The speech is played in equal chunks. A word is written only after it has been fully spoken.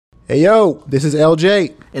Hey yo, this is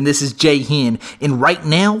LJ. And this is Jay Hen. And right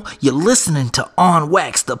now, you're listening to On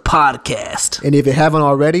Wax, the podcast. And if you haven't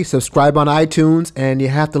already, subscribe on iTunes and you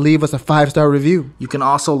have to leave us a 5-star review. You can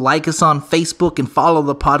also like us on Facebook and follow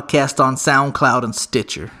the podcast on SoundCloud and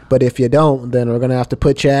Stitcher. But if you don't, then we're going to have to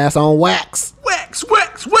put your ass on wax. Wax,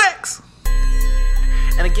 wax, wax!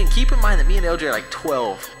 And again, keep in mind that me and LJ are like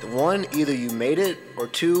 12. One, either you made it, or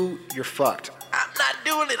two, you're fucked. I'm not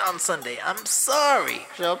doing it on Sunday. I'm sorry.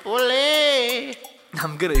 Chipotle.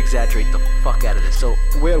 I'm gonna exaggerate the fuck out of this. So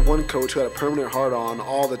we had one coach who had a permanent hard-on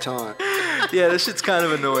all the time. Yeah, this shit's kind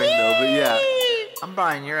of annoying though, but yeah. I'm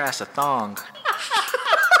buying your ass a thong.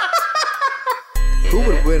 Who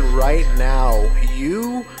would win right now,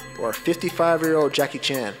 you or a 55-year-old Jackie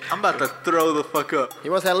Chan? I'm about to throw the fuck up. He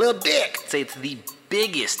wants that little dick. Say it's the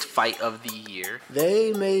biggest fight of the year.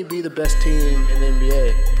 They may be the best team in the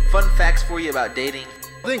NBA. Fun facts for you about dating.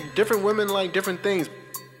 I think different women like different things.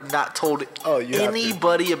 Not told you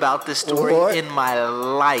anybody about this story in my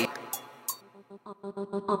life.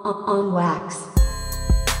 On Wax.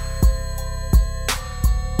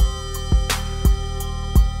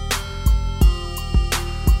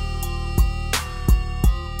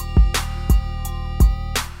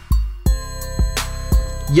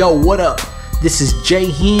 Yo, what up? This is Jay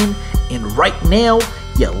Hen, and right now,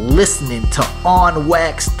 you're listening to On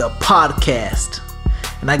Wax, the podcast.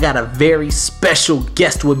 And I got a very special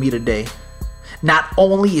guest with me today. Not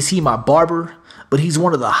only is he my barber, but he's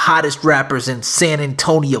one of the hottest rappers in San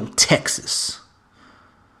Antonio, Texas.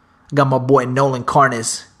 I got my boy Nolan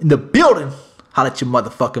Carnes in the building. Holla at your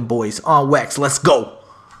motherfucking boys. On Wax, let's go.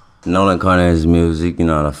 Nolan Carnes music, you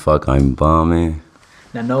know how the fuck I'm bombing.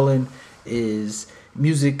 Now Nolan is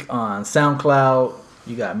music on SoundCloud.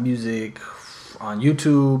 You got music on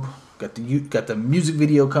YouTube. Got the music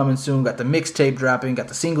video coming soon. Got the mixtape dropping. Got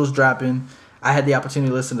the singles dropping. I had the opportunity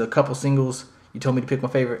to listen to a couple singles. You told me to pick my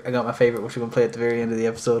favorite. I got my favorite, which we're gonna play at the very end of the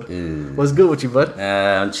episode. What's good with you, bud?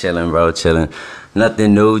 I'm chilling, bro. Chilling.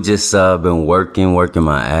 Nothing new. Just been working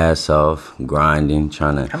my ass off, grinding,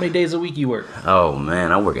 trying to. How many days a week you work? Oh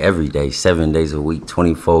man, I work every day, 7 days a week,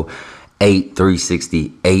 24, 8,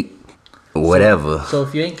 368, whatever. So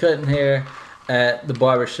if you ain't cutting hair at the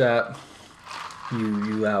barbershop,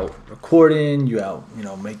 you out recording, you out,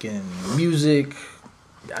 making music.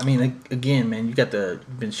 I mean, again, man,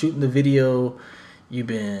 you've been shooting the video, you've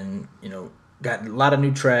been, got a lot of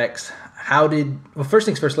new tracks. First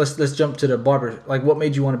things first, let's jump to the barber. Like, what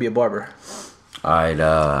made you want to be a barber? All right,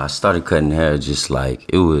 I started cutting hair just like,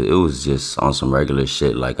 it was just on some regular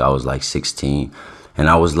shit. Like, I was like 16, and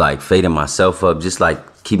I was like fading myself up, just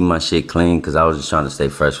like keeping my shit clean, because I was just trying to stay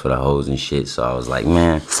fresh for the hoes and shit. So I was like,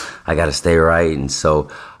 man, I gotta stay right. And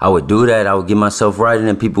so I would do that. I would get myself right, and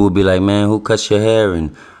then people would be like, man, who cuts your hair?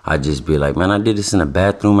 And I'd just be like, man, I did this in the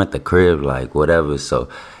bathroom at the crib, like whatever. So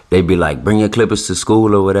they'd be like, bring your clippers to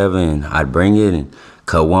school or whatever, and I'd bring it and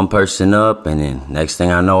cut one person up, and then next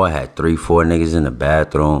thing I know, I had 3-4 niggas in the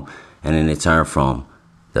bathroom, and then it turned from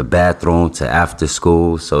the bathroom to after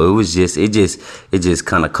school. So it just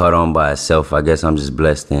kind of caught on by itself. I guess I'm just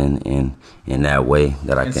blessed in that way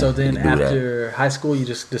that I can do that. And so then after high school, you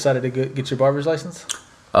just decided to get your barber's license?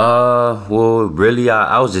 Well, really,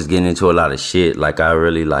 I was just getting into a lot of shit. Like,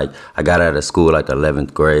 I got out of school like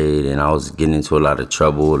 11th grade, and I was getting into a lot of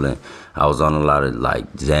trouble, and I was on a lot of like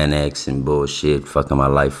Xanax and bullshit, fucking my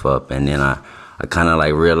life up. And then I kind of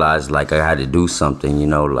like realized like I had to do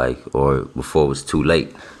something, or before it was too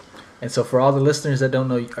late. And so for all the listeners that don't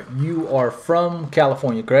know, you are from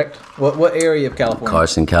California, correct? What area of California?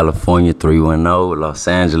 Carson, California, 310, Los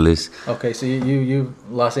Angeles. Okay, so you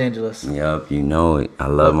Los Angeles. Yup, you know it. I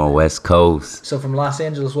love my West Coast. So from Los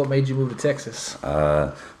Angeles, what made you move to Texas?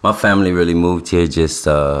 My family really moved here just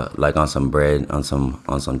like on some bread, on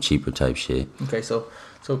some cheaper type shit. Okay, so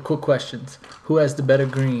quick questions. Who has the better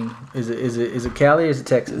green? Is it Cali or is it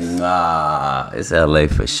Texas? Nah, it's LA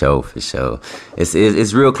for sure.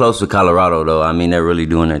 It's real close to Colorado though. I mean, they're really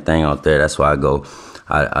doing their thing out there. That's why I go.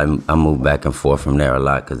 I move back and forth from there a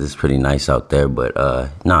lot because it's pretty nice out there. But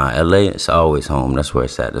LA, it's always home. That's where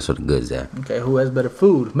it's at. That's where the good's at. Okay, who has better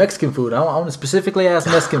food? Mexican food. I want to specifically ask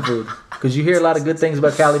Mexican food because you hear a lot of good things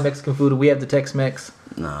about Cali Mexican food, and we have the Tex-Mex.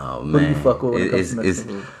 No, man. Who do you fuck with when it comes to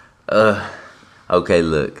Mexican food? Okay,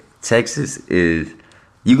 look, Texas is,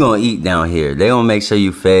 you gonna eat down here. They gonna make sure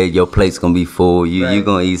you fed. Your plate's gonna be full. You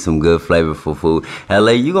gonna eat some good flavorful food.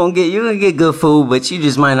 LA, you gonna get good food, but you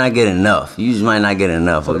just might not get enough. So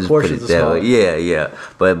the portions are small. Yeah.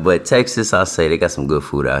 But Texas, I'll say they got some good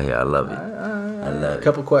food out here. I love it. I love it. A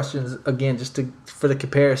couple questions again, for the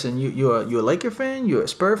comparison. You a Laker fan? You a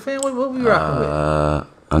Spurs fan? What we rocking with?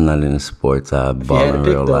 I'm not into sports. I ball in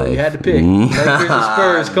real life. You had to pick. Lakers or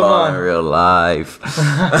Spurs? Come on. In real life.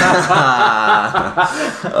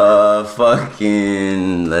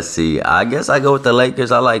 Fucking. Let's see. I guess I go with the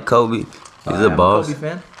Lakers. I like Kobe. He's a boss. Kobe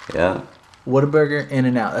fan. Yeah. Whataburger,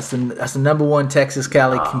 In-N-Out. That's the number one Texas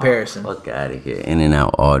Cali comparison. Fuck out of here.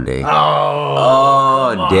 In-N-Out all day.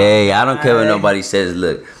 All day. I don't care what nobody says.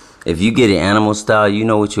 Look, if you get it animal style, you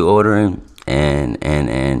know what you're ordering. And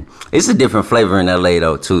it's a different flavor in LA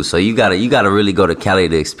though too. So you gotta really go to Cali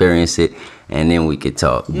to experience it, and then we could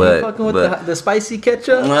talk. You fucking with the spicy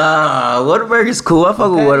ketchup? Whataburger's cool. I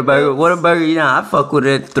fuck with Whataburger. Whataburger, I fuck with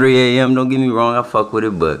it at 3 a.m. Don't get me wrong, I fuck with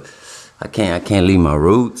it, but I can't leave my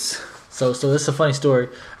roots. So this is a funny story.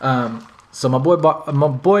 So my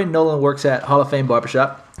boy Nolan works at Hall of Fame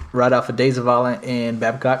Barbershop, right off of Days of Violence in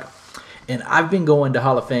Babcock, and I've been going to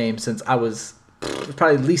Hall of Fame since I was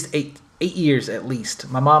probably at least 8 years at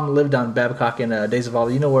least. My mom lived on Babcock in Days of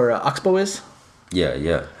Violence. You know where Oxbow is?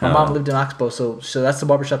 Yeah. My mom lived in Oxbow, so that's the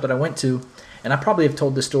barbershop that I went to, and I probably have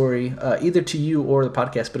told this story either to you or the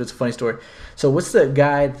podcast, but it's a funny story. So what's the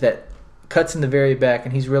guy that cuts in the very back,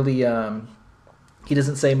 and he's really he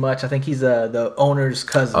doesn't say much. I think he's the owner's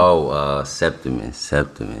cousin. Oh, Septimus.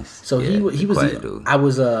 So he was.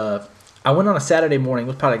 I went on a Saturday morning. It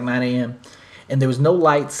was probably like 9 a.m. and there was no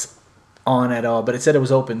lights on at all, but it said it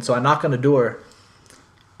was open. So I knock on the door,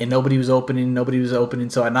 and nobody was opening.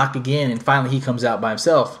 So I knock again, and finally he comes out by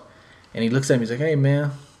himself, and he looks at me. He's like, "Hey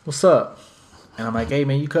man, what's up?" And I'm like, "Hey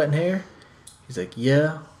man, you cutting hair?" He's like,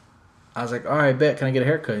 "Yeah." I was like, "All right, bet. Can I get a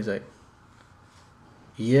haircut?" He's like,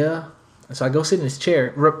 "Yeah." And so I go sit in his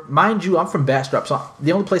chair. Mind you, I'm from Bastrop, so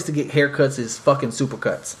the only place to get haircuts is fucking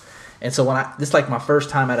Supercuts. And so this is like my first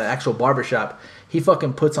time at an actual barbershop, he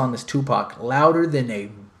fucking puts on this Tupac louder than a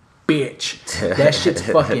bitch. That shit's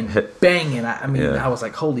fucking banging. I was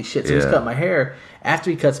like, holy shit. So he's cutting my hair. After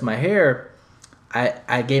he cuts my hair,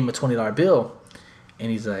 I gave him a $20 bill. And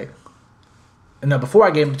he's like, no, before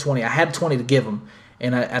I gave him the 20, I had 20 to give him.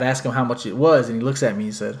 And I'd ask him how much it was. And he looks at me,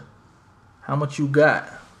 he said, "How much you got?"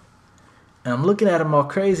 And I'm looking at him all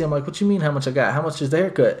crazy. I'm like, "What you mean how much I got? How much is the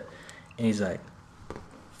haircut?" And he's like,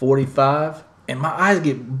 $45. And my eyes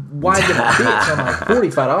get wide than a bitch. I'm like,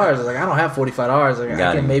 $45? I was like, I don't have $45. Like,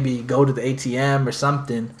 I can maybe go to the ATM or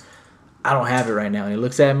something. I don't have it right now. And he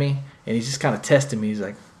looks at me, and he's just kind of testing me. He's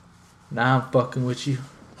like, "Nah, I'm fucking with you.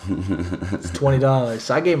 It's $20.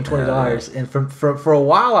 So I gave him $20. And for a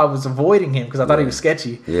while, I was avoiding him because I thought he was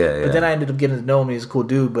sketchy. But then I ended up getting to know him. He's a cool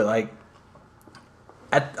dude. But like,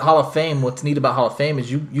 at Hall of Fame, what's neat about Hall of Fame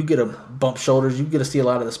is you get to bump shoulders. You get to see a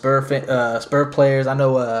lot of the Spur players. I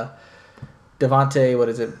know Devontae, what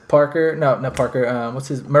is it? Parker? No, not Parker. What's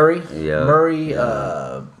his? Murray? Yeah. Murray.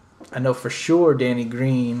 Yeah. I know for sure Danny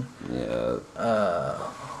Green. Yeah.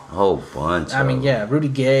 Whole bunch. Rudy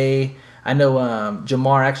Gay. I know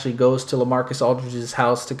Jamar actually goes to LaMarcus Aldridge's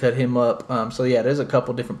house to cut him up. There's a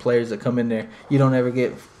couple different players that come in there. You don't ever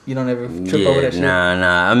trip over that shit?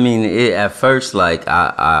 Nah. I mean, at first, like,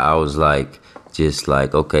 I was like, just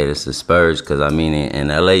like, okay, this is Spurs. Because, I mean, in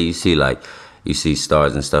LA, you see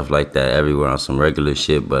stars and stuff like that everywhere on some regular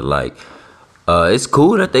shit. But, like, it's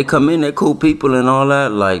cool that they come in. They're cool people and all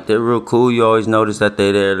that. Like, they're real cool. You always notice that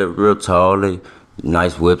they're real tall.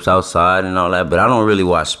 Nice whips outside and all that, but I don't really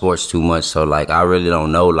watch sports too much, so like I really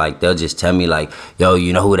don't know. Like they'll just tell me like, "Yo,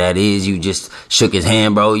 you know who that is? You just shook his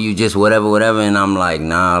hand, bro. You just whatever," and I'm like,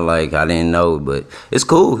 "Nah, like I didn't know." But it's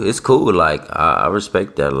cool. Like I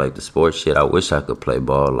respect that. Like the sports shit. I wish I could play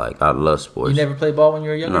ball. Like I love sports. You never played ball when you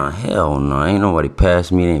were younger? Nah, hell no. Ain't nobody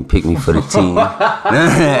passed me. They didn't pick me for the team. Why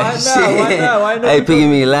not? Hey,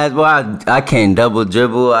 picking me last. Boy, I can't double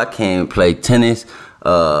dribble. I can't play tennis.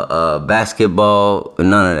 Basketball,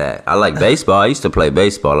 none of that. I like baseball. I used to play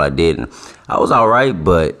baseball. I did. I was all right,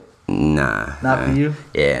 but nah. Not for you?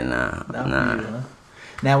 Yeah, nah. For you, huh?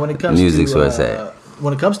 Now, when it comes music's to where it's at.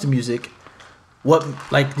 When it comes to music, what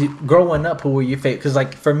like growing up, who were your favorite? Because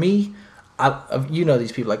like for me, you know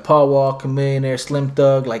these people like Paul Wall, Millionaire, Slim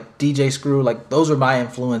Thug, like DJ Screw, like those were my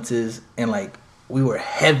influences, and like we were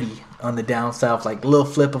heavy on the down south. Like Lil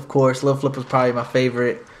Flip, of course. Lil Flip was probably my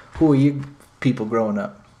favorite. Who were you? People growing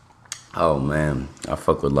up? Oh man, I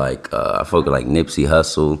fuck with like Nipsey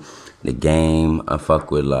Hussle, The Game. I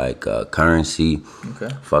fuck with like Currency.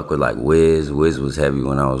 Okay. Fuck with like Wiz. Wiz was heavy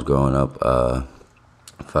when I was growing up.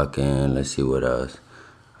 Let's see what else.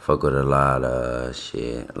 Fuck with a lot of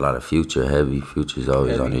shit. A lot of Future, heavy. Future's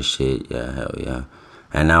always on this shit. Yeah, hell yeah.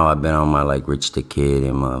 And now I've been on my like Rich the Kid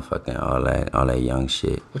and motherfucking all that young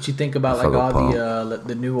shit. What you think about like all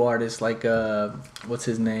the new artists like what's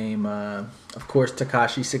his name? Of course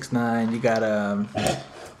Tekashi 6ix9ine. You got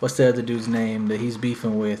what's the other dude's name that he's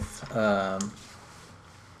beefing with?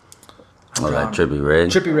 Like Trippie Redd.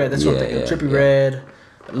 Trippie Redd, that's what I'm thinking. Trippie Redd,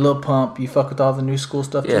 Lil Pump. You fuck with all the new school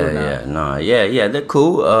stuff too? Yeah, they're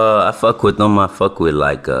cool. I fuck with them. I fuck with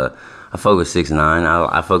I fuck with 6ix9ine.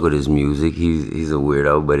 I fuck with his music. He's a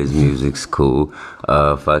weirdo, but his music's cool.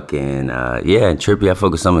 And Trippie. I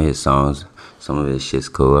fuck with some of his songs. Some of his shit's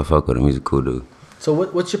cool. I fuck with him. He's a cool dude. So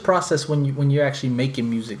what's your process when you're actually making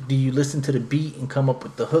music? Do you listen to the beat and come up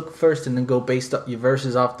with the hook first, and then go based up your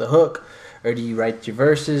verses off the hook, or do you write your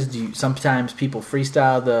verses? Do you sometimes people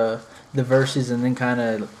freestyle the verses and then kind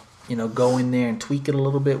of go in there and tweak it a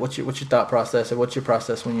little bit? What's your thought process, or what's your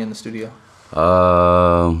process when you're in the studio?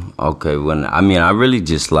 Okay. I really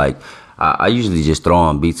just I usually just throw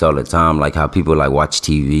on beats all the time, like how people watch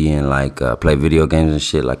TV and play video games and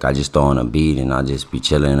shit. Like I just throw on a beat and I just be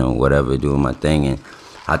chilling or whatever, doing my thing. And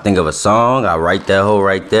I think of a song, I write that whole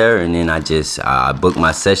right there, and then I book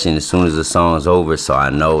my session as soon as the song's over, so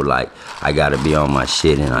I know I gotta be on my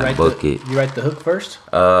shit, and I book it. You write the hook first?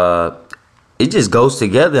 It just goes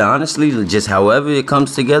together, honestly. Just however it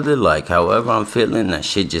comes together, however I'm feeling, that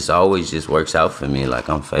shit just always just works out for me.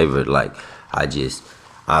 I'm favored.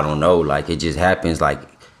 I don't know. It just happens. I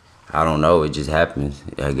don't know. It just happens.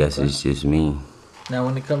 I guess it's just me. Now,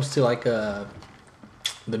 when it comes to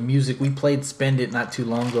the music, we played "Spend It" not too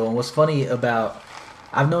long ago, and what's funny about,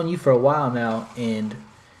 I've known you for a while now, and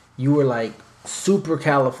you were super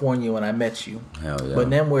California when I met you. Hell yeah.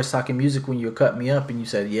 But then we were talking music when you were cutting me up, and you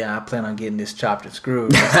said, "Yeah, I plan on getting this chopped and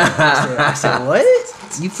screwed." I said, "What?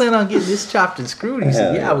 You plan on getting this chopped and screwed?" He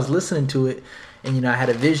said, "Yeah, I was listening to it, and I had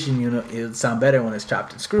a vision. It would sound better when it's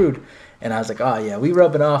chopped and screwed." And I was like, "Oh yeah, we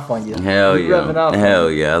rubbing off on you." Hell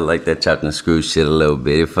yeah, I like that chopped and screwed shit a little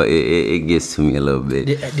bit. It gets to me a little bit.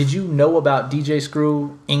 Did you know about DJ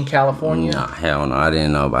Screw in California? Nah, hell no, I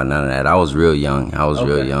didn't know about none of that. I was real young.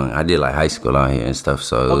 Real young. I did high school out here and stuff.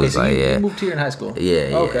 So it was you moved here in high school.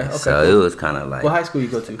 Yeah. Okay. So cool. It was kind of what high school you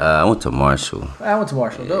go to? I went to Marshall. I went to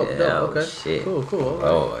Marshall. Dope. Okay. Shit. Cool.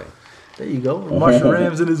 All right. Oh. There you go. Marshall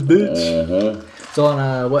Rams and his bitch. Mm-hmm. So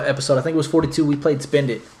on what episode? I think it was 42. We played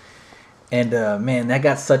 "Spend It." And man, that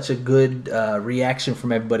got such a good reaction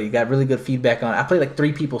from everybody. Got really good feedback on it. I played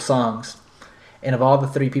 3 people's songs, and of all the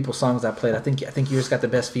 3 people's songs I played, I think yours got the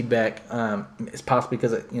best feedback. It's possibly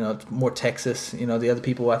because it's more Texas. The other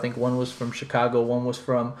people, I think one was from Chicago, one was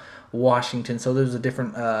from Washington. So there was a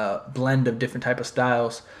different blend of different type of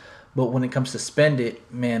styles. But when it comes to "Spend It,"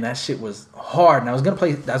 man, that shit was hard. And I was gonna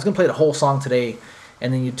play the whole song today,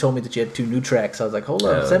 and then you told me that you had 2 new tracks. I was like, hold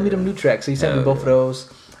up, send me them new tracks. So you sent me both of those.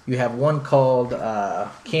 You have one called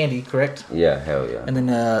Candy, correct? Yeah, hell yeah. And then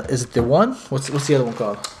is it The One? What's the other one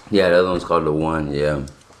called? Yeah, the other one's called The One, yeah.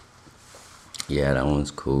 Yeah, that one's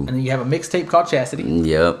cool. And then you have a mixtape called Chastity.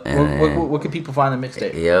 Yep. Where can people find the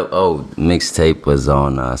mixtape? Yep. Oh, mixtape was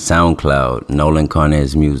on SoundCloud. Nolan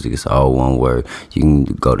Carnes Music. It's all one word. You can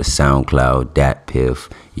go to SoundCloud, DatPiff,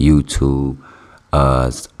 YouTube.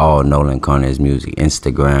 It's all Nolan Carnes Music.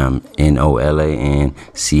 Instagram, NOLANCARNES,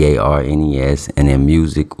 and then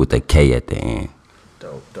music with a K at the end.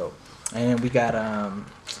 Dope. And we got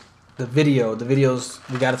the video. The videos,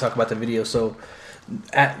 we got to talk about the video. So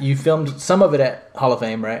you filmed some of it at Hall of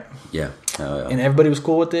Fame, right? Yeah. Hell yeah. And everybody was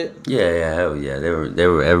cool with it? Yeah, hell yeah. They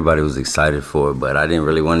were everybody was excited for it, but I didn't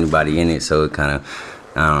really want anybody in it, so it kind of,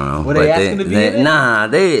 I don't know. Were they asking to be in it? Nah,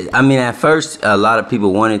 at first a lot of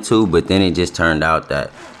people wanted to, but then it just turned out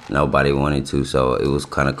that nobody wanted to, so it was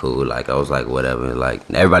kind of cool. I was like, whatever.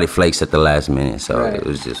 Everybody flakes at the last minute, so It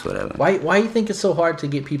was just whatever. Why you think it's so hard to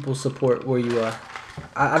get people support where you are?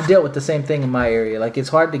 I've dealt with the same thing in my area. It's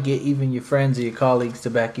hard to get even your friends or your colleagues to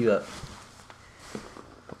back you up.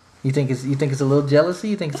 You think it's a little jealousy?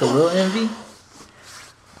 You think it's a little envy?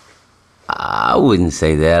 I wouldn't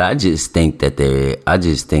say that. I just think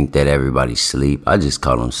that everybody sleep. I just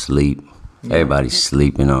call them sleep. Yeah. Everybody's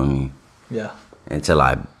sleeping on me. Yeah. Until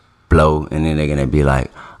I blow, and then they're gonna be like,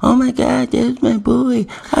 "Oh my God, that's my boy.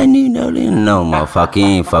 I need no." No, motherfucker, you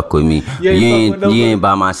ain't fuck with me. You ain't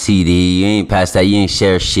buy my CD. You ain't pass that. You ain't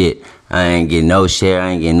share shit. I ain't get no share.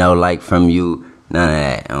 I ain't get no like from you. None of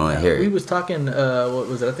that. I don't want to hear it. We was talking. What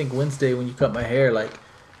was it? I think Wednesday when you cut my hair.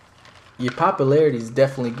 Your popularity is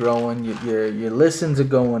definitely growing. Your listens are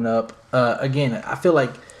going up. Again, I feel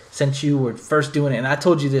like since you were first doing it, and I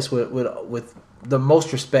told you this with the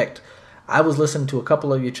most respect, I was listening to a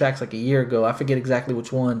couple of your tracks a year ago. I forget exactly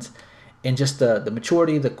which ones, and just the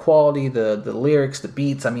maturity, the quality, the lyrics, the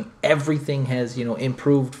beats. I mean, everything has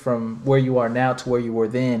improved from where you are now to where you were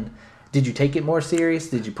then. Did you take it more serious?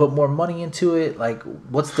 Did you put more money into it?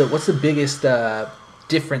 What's the biggest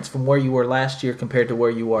difference from where you were last year compared to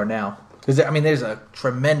where you are now? Because I mean, there's a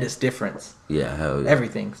tremendous difference. Yeah, hell yeah.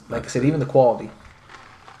 Everything, like I said, even the quality.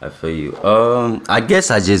 I feel you. I guess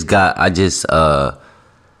I just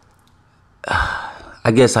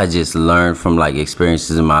learned from like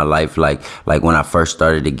experiences in my life, like when I first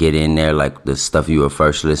started to get in there, like the stuff you were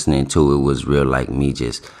first listening to, it was real like me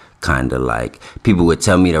just kind of like, people would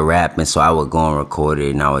tell me to rap, and so I would go and record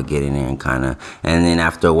it, and I would get in there and and then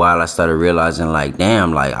after a while I started realizing like,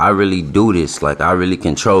 damn, like I really do this, like I really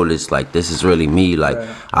control this, like this is really me, like right.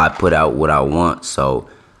 I put out what I want. So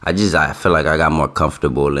I feel like I got more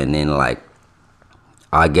comfortable, and then like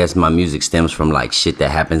I guess my music stems from like shit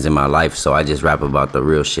that happens in my life, so I just rap about the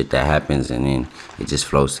real shit that happens, and then it just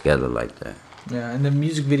flows together like that. Yeah, and the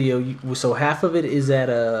music video, so half of it is at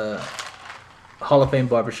a Hall of Fame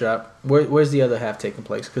barbershop. Where's the other half taking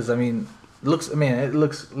place? Because I mean, it looks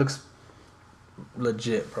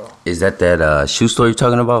legit, bro. Is that shoe store you're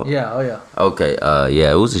talking about? Yeah. Oh yeah. Okay.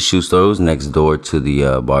 Yeah, it was a shoe store. It was next door to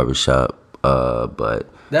the barbershop. But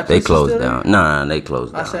they closed down. Nah, they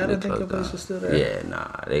closed down. I didn't think the place was still there. Yeah, nah,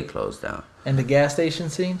 they closed down. And the gas station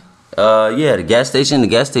scene? Yeah, the gas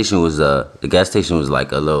station was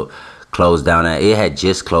like a little closed down. It had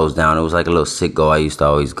just closed down. It was like a little sicko I used to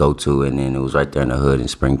always go to, and then it was right there in the hood in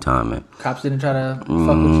springtime. And cops didn't try to fuck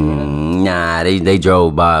with you? Nah, they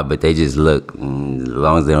drove by, but they just looked. As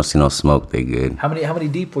long as they don't see no smoke, they good. How many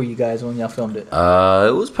deep were you guys when y'all filmed it?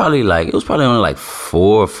 It was probably only like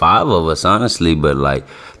 4 or 5 of us, honestly. But like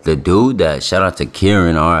the dude that, shout out to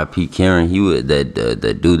Kieran, R.I.P. Kieran. He was the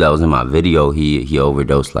dude that was in my video. He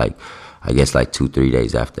overdosed like, I guess like 2-3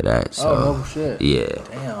 days after that. So, oh shit. Yeah.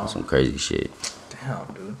 Damn. Some crazy shit. Damn,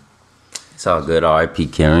 dude. It's all good. R.I.P.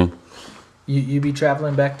 Kieran. You be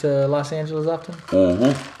traveling back to Los Angeles often?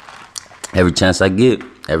 Mm-hmm. Every chance I get.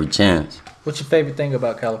 Every chance. What's your favorite thing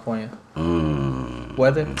about California?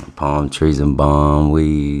 Weather? Palm trees and bomb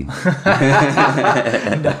weed. Nice.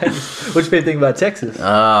 What's your favorite thing about Texas?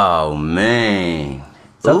 Oh, man.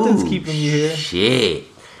 Something's keeping you here. Shit.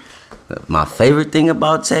 My favorite thing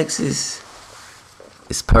about Texas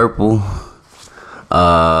is purple.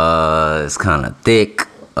 It's kind of thick.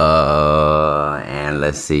 And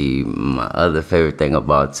let's see, my other favorite thing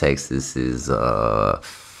about Texas is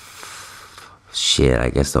shit. I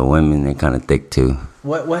guess the women, they're kind of thick too.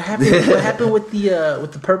 What happened? What happened with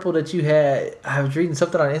the purple that you had? I was reading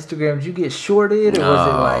something on Instagram. Did you get shorted, or was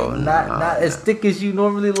it like not as thick as you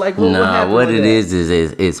normally like? What it is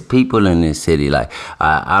it's people in this city. Like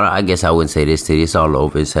I guess I wouldn't say this city. It's all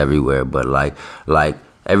over. It's everywhere. But like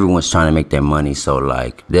everyone's trying to make their money. So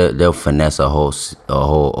like they'll finesse a whole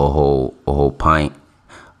pint,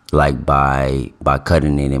 like by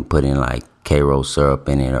cutting it and putting like K-Roll syrup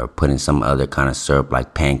in it, or putting some other kind of syrup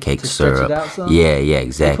like pancake syrup. Yeah,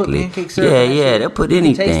 exactly. Yeah, they'll put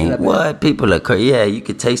anything. What people are crazy. Yeah, you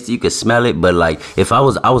could taste it, you could smell it, but like if I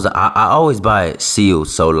always buy it sealed,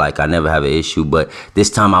 so like I never have an issue. But this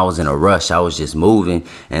time I was in a rush, I was just moving,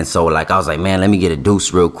 and so like I was like, man, let me get a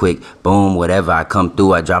deuce real quick. Boom, whatever. I come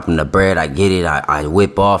through, I drop in the bread, I get it, I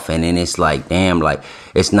whip off, and then it's like, damn, like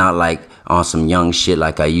it's not like on some young shit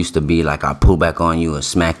like I used to be, like I pull back on you and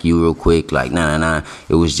smack you real quick, like nah.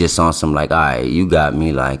 It was just on some like, all right, you got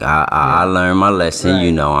me, like I learned my lesson, right.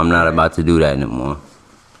 You know, I'm not about to do that anymore.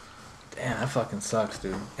 Damn, that fucking sucks,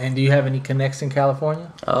 dude. And do you have any connects in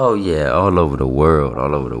California? Oh yeah, all over the world.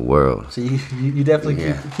 So you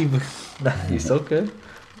definitely keep you're so good.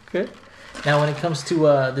 Okay. Now when it comes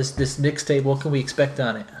to this mixtape, what can we expect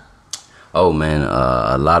on it? Oh man,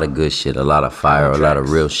 a lot of good shit, a lot of fire, a lot of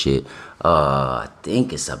real shit. I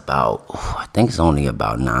think it's only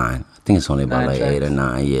about 9. I think it's only about 8 or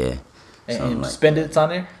 9, yeah. And like Spend It's on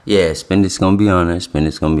there? Yeah, Spend It's gonna be on there.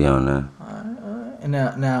 Alright. And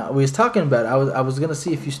now we was talking about it. I was gonna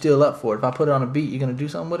see if you still up for it. If I put it on a beat, you gonna do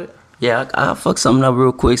something with it? Yeah, I'll fuck something up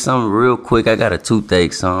real quick. I got a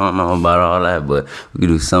toothache, so I don't know about all that, but we can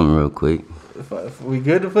do something real quick. If we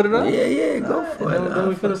good to put it on? Yeah, go for it. Then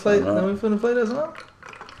we finna play that song?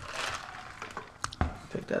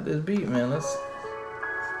 Picked out this beat, man. Let's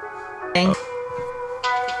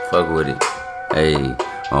fuck with it. Hey,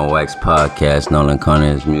 on Wax Podcast, Nolan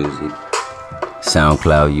Connor's music.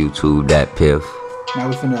 SoundCloud, YouTube, Dat Piff. Now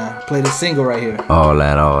we finna play this single right here. All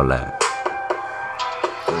that.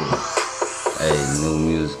 Hey, new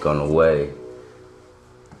music on the way.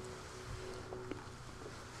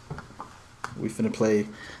 We finna play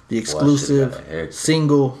the exclusive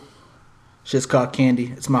single. Shit's called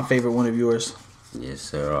Candy. It's my favorite one of yours. Yes,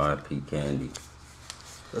 sir. R.I.P. Candy.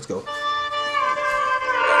 Let's go. Someone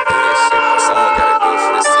gotta do it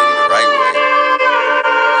for the city the right way.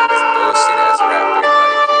 This bullshit ass rapper.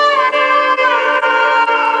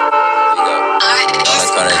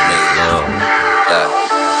 Here you go.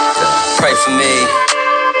 for me,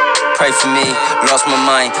 pray for me. Lost my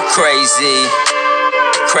mind, crazy.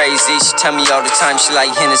 Crazy, she tell me all the time she like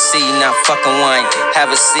Hennessy, not fucking wine.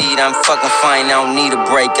 Have a seat, I'm fucking fine. I don't need a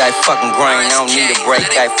break, I fucking grind. I don't need a break,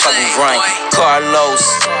 I fucking grind. Carlos,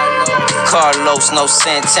 no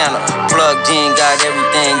Santana. Plugged in, got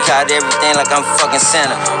everything like I'm fucking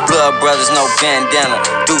Santa. Blood brothers, no bandana.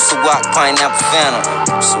 Deuce Walk, pineapple Fanta.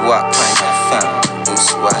 Deuce Walk, pineapple Fanta.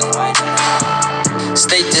 Deuce Walk.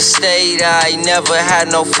 State to state, I never had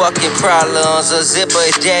no fucking problems. A zipper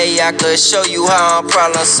a day, I could show you how I'm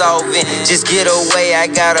problem solving. Just get away, I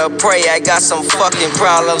gotta pray, I got some fucking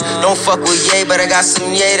problems. Don't fuck with yay, but I got some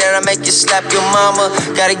yay that'll make you slap your mama.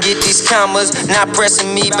 Gotta get these commas, not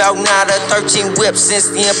pressing me about nada. 13 whips since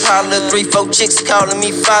the Impala, 3-4 chicks calling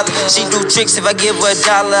me father. She do tricks if I give her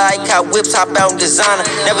 $1. I caught whips, hop out in designer.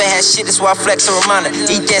 Never had shit, that's why I flex a reminder.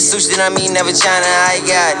 Eat that sushi, then I mean never China. I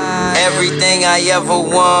got everything I ever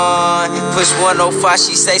want. Push 105,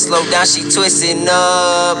 she say slow down, she twisting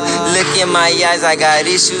up. Look in my eyes, I got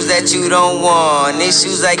issues that you don't want,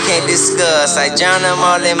 issues I can't discuss. I drown them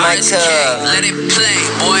all in my cup. Let it play,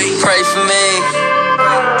 boy. Pray for me,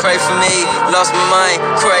 pray for me. Lost my mind,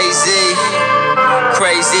 crazy.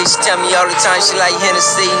 Crazy, she tell me all the time she like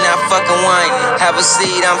Hennessy, not fucking wine. Have a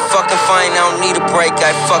seat, I'm fucking fine. I don't need a break,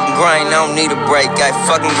 I fucking grind. I don't need a break, I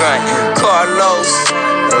fucking grind. Carlos,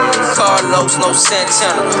 no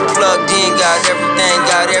Santana. Plugged in, got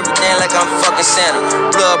everything like I'm fucking Santa.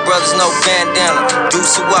 Blood brothers, no bandana.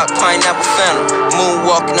 Deuce Walk, pineapple Fanta.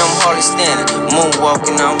 Moonwalking, I'm hardly standing.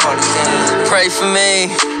 Moonwalking, I'm hardly standing. Pray for me.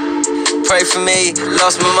 Pray for me,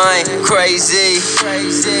 lost my mind, crazy.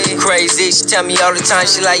 She tell me all the time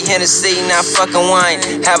she like Hennessy, not fucking wine.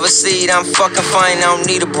 Have a seat, I'm fucking fine. I don't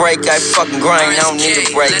need a break, I fucking grind. I don't need a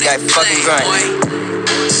break, I fucking grind.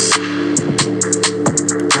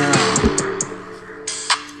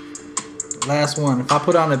 Last one. If I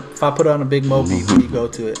put on a Big Mo beat, will you go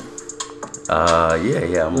to it?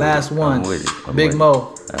 Yeah. Last one. I'm with it. Big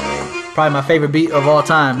Mo. Probably my favorite beat of all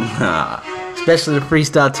time. Especially the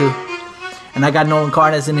freestyle too. And I got Nolan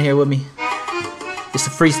Carnes in here with me. It's a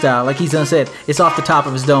freestyle, like he's done said. It's off the top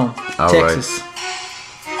of his dome. Texas.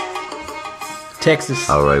 Texas.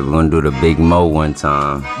 All right, we're gonna do the Big Mo one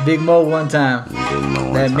time. Big Mo one time. Big Mo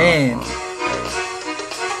one that time. Man.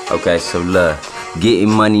 Okay, so look.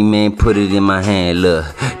 Getting money, man, put it in my hand, look.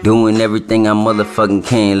 Doing everything I motherfucking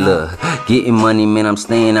can, look. Getting money, man, I'm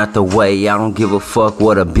staying out the way. I don't give a fuck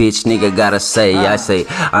what a bitch nigga gotta say. I say,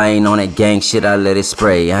 I ain't on that gang shit, I let it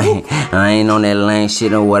spray. I ain't on that lame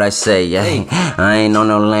shit or what I say. I ain't on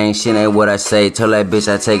no lame shit, ain't what I say. Tell that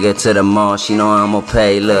bitch I take her to the mall, she know I'ma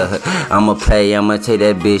pay, look. I'ma pay, I'ma take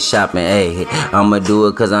that bitch shopping, ayy. I'ma do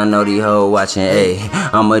it cause I know these hoes watching, ayy.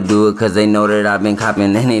 I'ma do it cause they know that I've been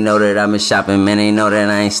copping, and they know that I've been shopping, man. They know that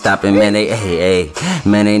I ain't stopping, man.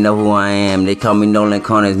 Man, they know who I am. They call me Nolan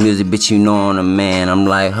Carnes music, bitch, you know I'm a man. I'm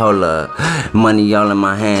like, hold up. Money all in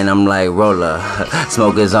my hand, I'm like, roll up.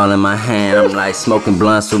 Smoke is all in my hand, I'm like, smoking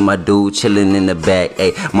blunts with my dude, chilling in the back.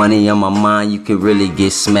 Ayy, money on my mind, you can really get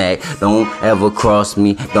smacked. Don't ever cross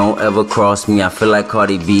me, don't ever cross me. I feel like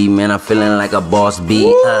Cardi B, man, I'm feeling like a boss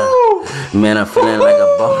B. Man, I'm feeling like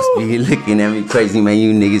a boss B. Looking at me crazy, man,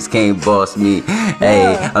 you niggas can't boss me.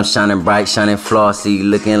 Ayy, I'm shining bright, shining flossy.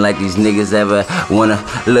 Looking like these niggas ever wanna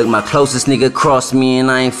look. My closest nigga crossed me and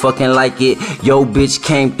I ain't fucking like it. Yo, bitch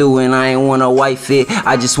came through and I ain't wanna wife it.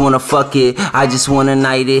 I just wanna fuck it, I just wanna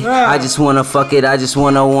night it. I just wanna fuck it, I just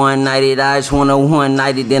wanna one night it. I just wanna one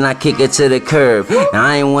night it, then I kick it to the curb. Now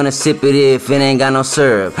I ain't wanna sip it if it ain't got no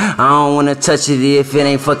syrup. I don't wanna touch it if it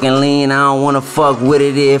ain't fucking lean. I don't wanna fuck with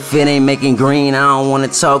it if it ain't making green. I don't wanna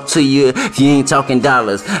talk to you if you ain't talking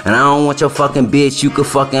dollars. And I don't want your fucking bitch, you could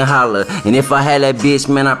fucking holler. And if I had that bitch,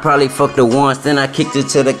 man, I probably fucked her once, then I kicked her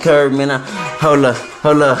to the curb, man. Hold up.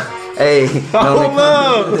 Hey, hold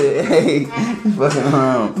up. Hey, fucking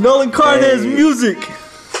around. Nolan Carnes music.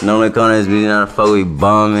 Nolan Carnes music, not a fuck with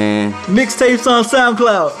bombing. Mixtapes on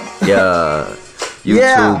SoundCloud. Yeah.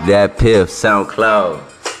 YouTube, that Piff, SoundCloud.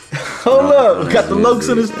 Hold up. Got the lokes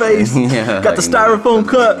in his face. Yeah, got the styrofoam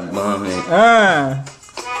cup.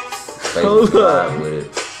 Hold up. With it.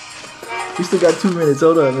 We still got 2 minutes.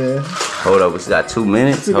 Hold up, man. Hold up, we still got 2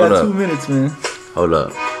 minutes? Still got 2 minutes, man. Hold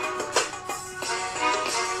up.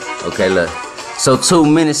 Okay, look. So 2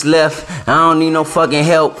 minutes left. I don't need no fucking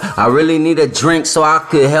help. I really need a drink so I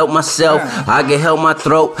could help myself. I can help my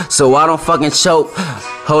throat so I don't fucking choke.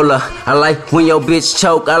 hold up, I like when your bitch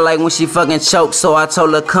choke, I like when she fucking choke, so I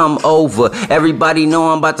told her come over. Everybody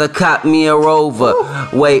know I'm about to cop me a Rover.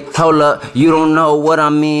 Wait, hold up, you don't know what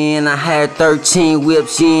I'm in. I had 13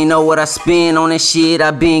 whips, you ain't know what I spend on that shit.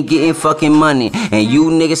 I been getting fucking money, and you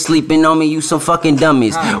niggas sleeping on me, you some fucking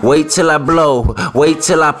dummies. Wait till I blow, wait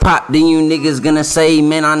till I pop, then you niggas gonna say,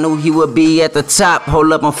 man, I knew he would be at the top.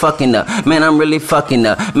 Hold up, I'm fucking up, man, I'm really fucking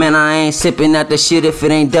up. Man, I ain't sipping at the shit if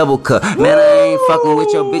it ain't double cut. Man, I ain't fucking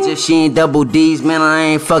with your bitch if she ain't double D's. Man, I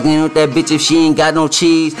ain't fucking with that bitch if she ain't got no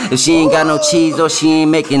cheese. If she ain't got no cheese or she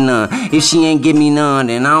ain't making none. If she ain't give me none,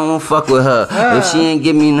 then I don't fuck with her. If she ain't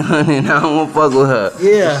give me none, then I don't fuck with her.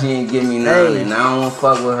 Yeah. If she ain't give me none, then I don't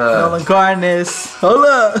fuck with her. Nolan Carnes. Hold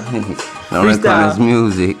up. Nolan Carnes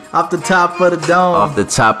music. Off the top of the dome. Off the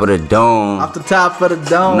top of the dome. Off the top of the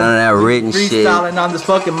dome. None of that written shit. Freestyling on this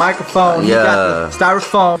fucking microphone. Yeah. He got the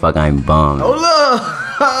styrofoam. Fuck, I ain't bummed. Hold up.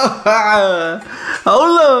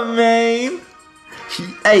 Hold up, man.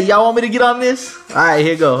 Hey, y'all want me to get on this? Alright,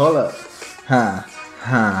 here go. Hold up.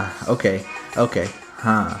 Okay.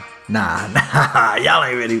 Nah. Y'all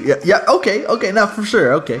ain't ready. Yeah, okay, now for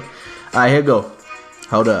sure. Okay. Alright, here go.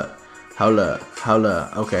 Hold up. Okay.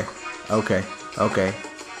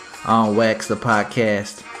 On Wax the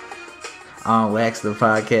Podcast. On Wax the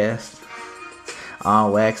Podcast.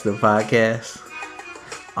 On Wax the Podcast.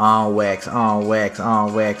 On Wax the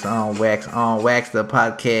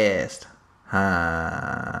Podcast.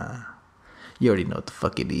 You already know what the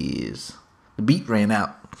fuck it is. The beat ran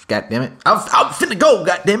out. God damn it. I was finna go,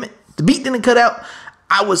 god damn it. The beat didn't cut out.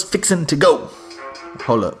 I was fixing to go.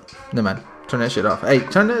 Hold up. Never mind. Turn that shit off. Hey,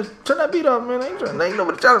 turn that beat off, man. Ain't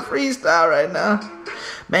nobody trying to freestyle right now.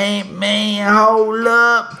 Man, hold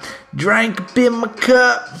up. Drink up in my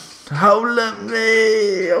cup. Hold up,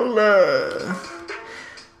 man. Hold up.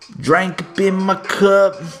 Drink up in my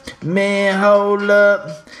cup. Man, hold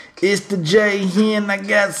up. It's the J Hen. I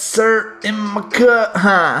got syrup in my cup,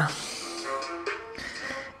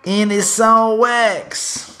 And it's on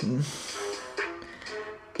wax.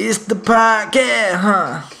 It's the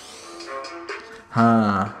podcast,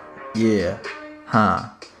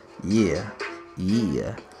 Yeah.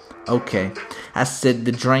 Okay. I said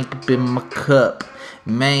the drink up in my cup.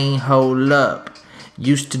 Man, hold up.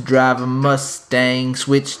 Used to drive a Mustang,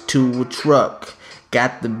 switched to a truck.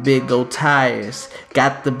 Got the big old tires,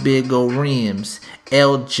 got the big old rims.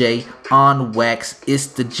 LJ on wax, it's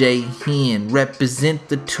the J Hen. Represent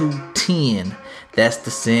the 210. That's the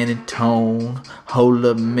San Antone. Hold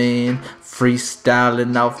up, man.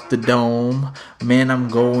 Freestyling off the dome. Man, I'm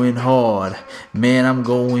going hard. Man, I'm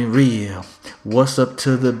going real. What's up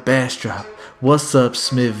to the backdrop? What's up,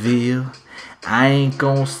 Smithville? I ain't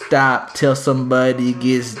gonna stop till somebody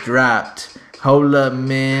gets dropped. Hold up,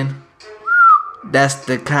 man. That's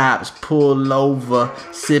the cops. Pull over,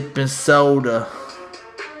 sipping soda.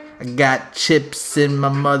 I got chips in my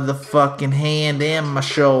motherfucking hand and my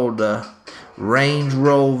shoulder. Range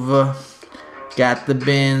Rover, got the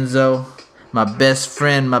Benzo. My best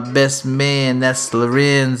friend, my best man, that's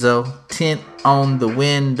Lorenzo. Tint on the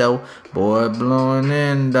window, boy blowing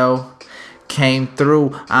endo. Came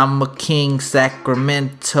through, I'm a king,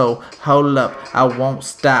 Sacramento. Hold up, I won't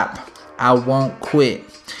stop, I won't quit.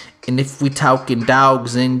 And if we talking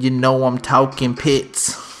dogs, and you know I'm talking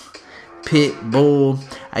pits. Pit bull,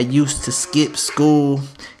 I used to skip school.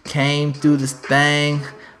 Came through this thing.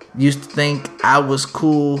 Used to think I was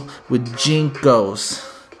cool with Jinkos.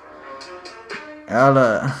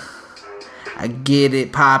 I get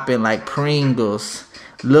it poppin' like Pringles.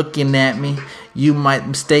 Looking at me, you might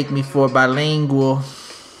mistake me for bilingual.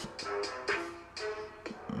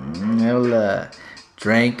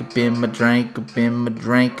 Drink up in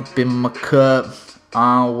my cup.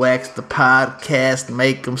 On Wax the Podcast,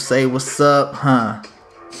 make them say what's up,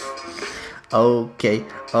 Okay.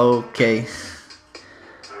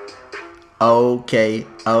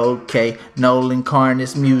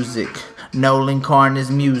 Nolan Carnes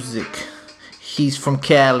music. He's from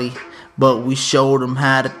Cali, but we showed him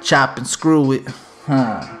how to chop and screw it.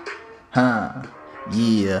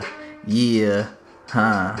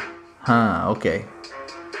 Okay.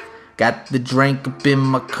 Got the drink up in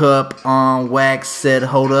my cup. On Wax said,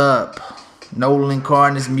 hold up. Nolan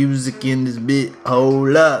Carnes music in this bit.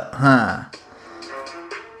 Hold up,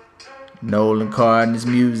 Nolan Carnes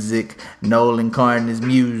music.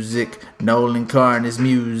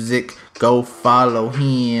 Go follow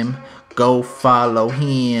him.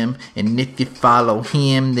 And if you follow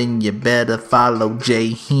him, then you better follow J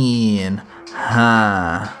Hen.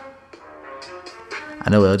 I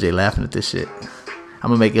know LJ laughing at this shit. I'm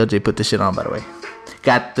gonna make LJ put this shit on, by the way.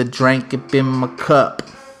 Got the drink up in my cup.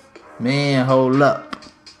 Man, hold up.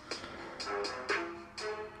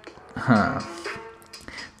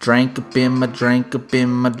 Drank up in my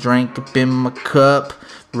cup.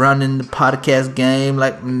 Running the podcast game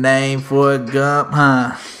like my name for a Gump,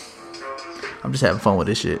 I'm just having fun with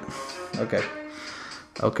this shit. Okay.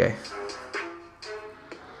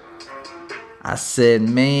 I said,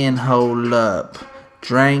 man, hold up.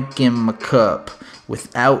 Drank in my cup.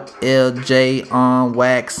 Without LJ on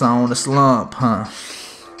wax on the slump,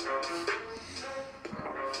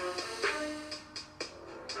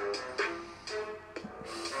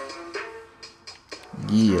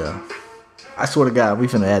 Yeah. I swear to God, we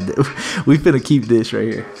finna add this. We finna keep this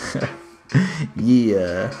right here.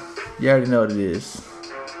 Yeah. You already know what it is.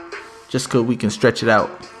 Just cause we can stretch it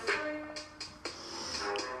out.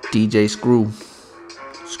 DJ Screw.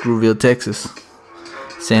 Screwville, Texas.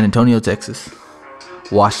 San Antonio, Texas.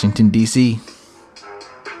 Washington, D.C.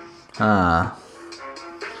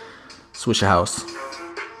 Swisher House.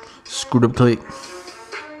 Screwed Up Click.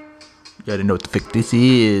 You already know what the fuck this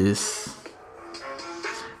is.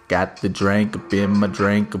 Got the drink up in my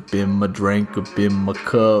cup,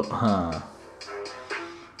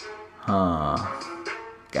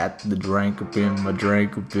 Got the drink up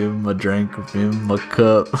in my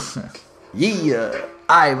cup. Yeah.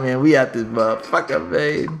 Alright, man, we out this motherfucker,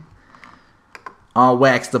 man. On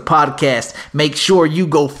Wax the podcast. Make sure you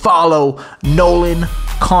go follow Nolan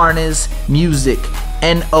Carnes Music.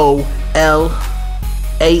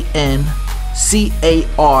 NOLANCarnemusik.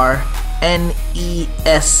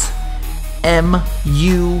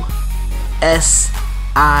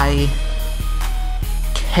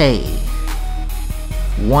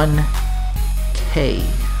 1K.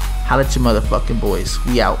 Holla at your motherfucking boys.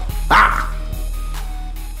 We out. Ah!